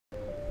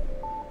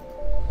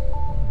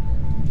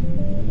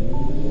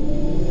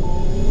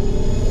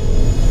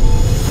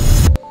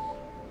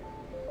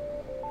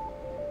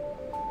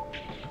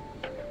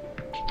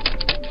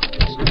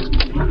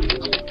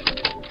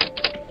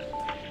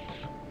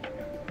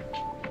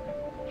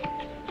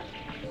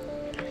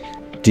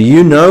Do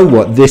you know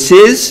what this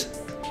is?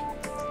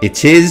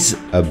 It is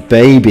a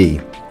baby.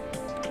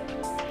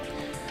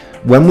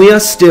 When we are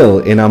still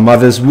in our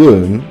mother's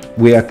womb,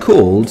 we are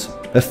called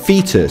a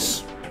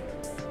fetus.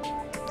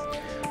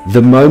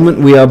 The moment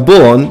we are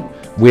born,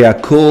 we are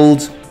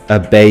called a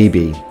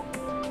baby.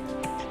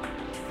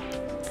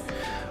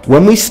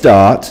 When we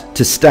start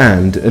to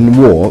stand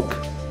and walk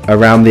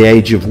around the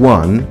age of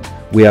 1,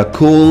 we are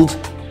called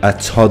a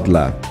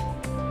toddler.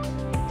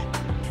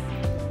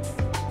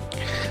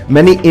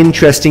 Many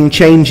interesting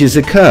changes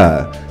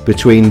occur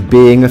between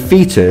being a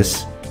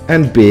fetus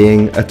and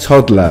being a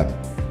toddler.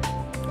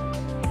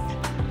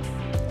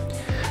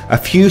 A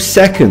few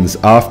seconds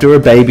after a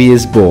baby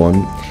is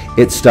born,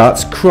 it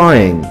starts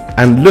crying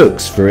and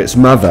looks for its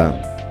mother.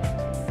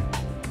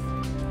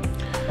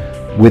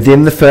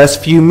 Within the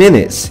first few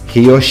minutes,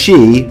 he or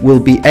she will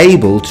be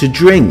able to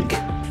drink.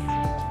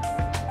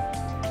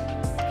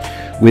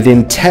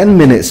 Within 10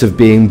 minutes of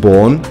being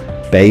born,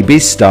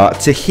 babies start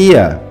to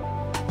hear.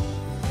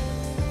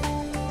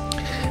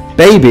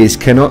 Babies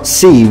cannot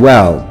see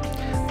well,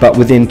 but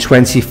within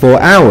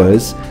 24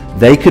 hours,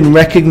 they can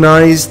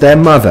recognize their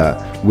mother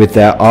with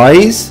their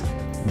eyes,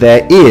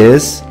 their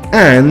ears,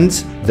 and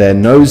their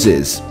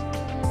noses.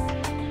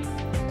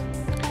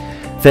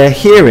 Their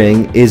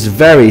hearing is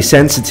very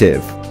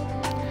sensitive.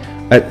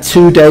 At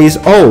 2 days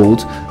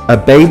old, a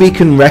baby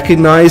can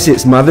recognize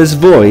its mother's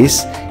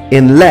voice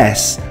in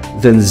less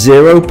than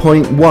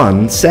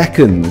 0.1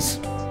 seconds.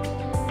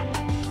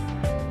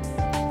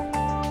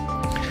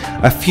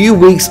 A few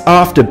weeks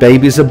after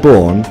babies are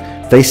born,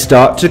 they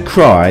start to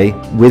cry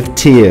with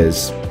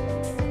tears.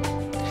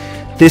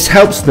 This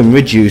helps them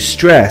reduce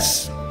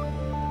stress.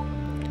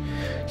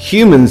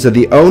 Humans are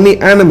the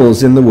only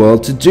animals in the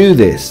world to do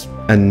this,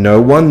 and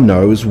no one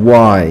knows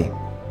why.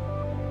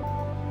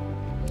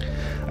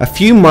 A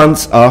few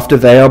months after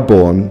they are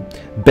born,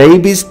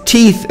 babies'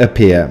 teeth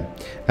appear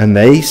and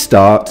they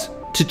start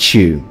to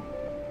chew.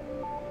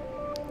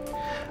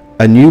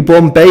 A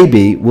newborn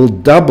baby will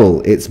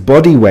double its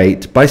body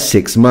weight by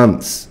 6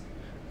 months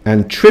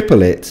and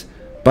triple it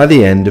by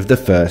the end of the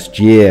first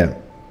year.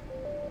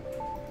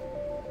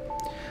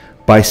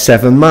 By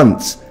 7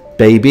 months,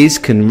 babies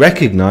can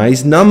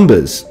recognize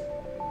numbers.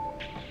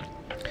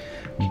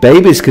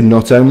 Babies can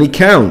not only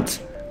count,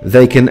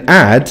 they can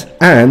add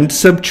and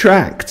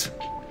subtract.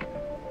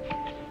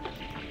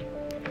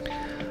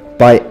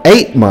 By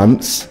 8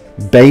 months,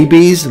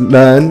 babies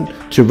learn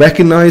to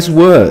recognize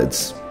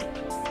words.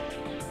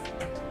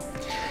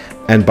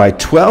 And by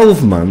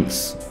 12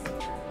 months,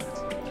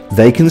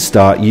 they can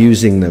start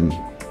using them.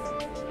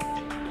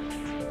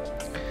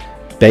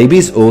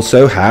 Babies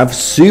also have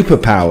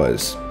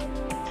superpowers.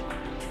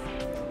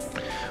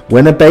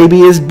 When a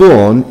baby is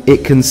born,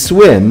 it can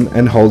swim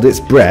and hold its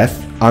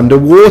breath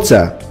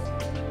underwater.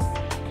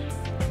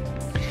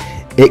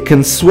 It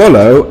can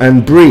swallow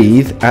and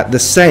breathe at the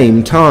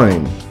same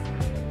time.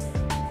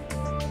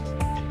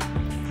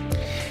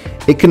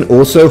 It can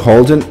also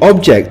hold an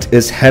object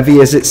as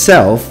heavy as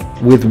itself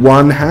with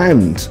one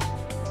hand.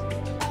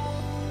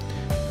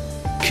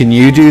 Can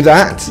you do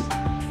that?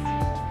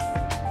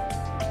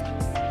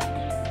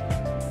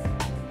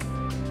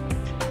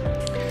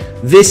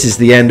 This is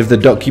the end of the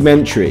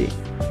documentary.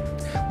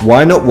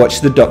 Why not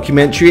watch the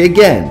documentary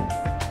again?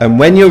 And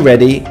when you're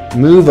ready,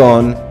 move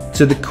on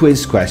to the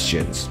quiz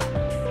questions.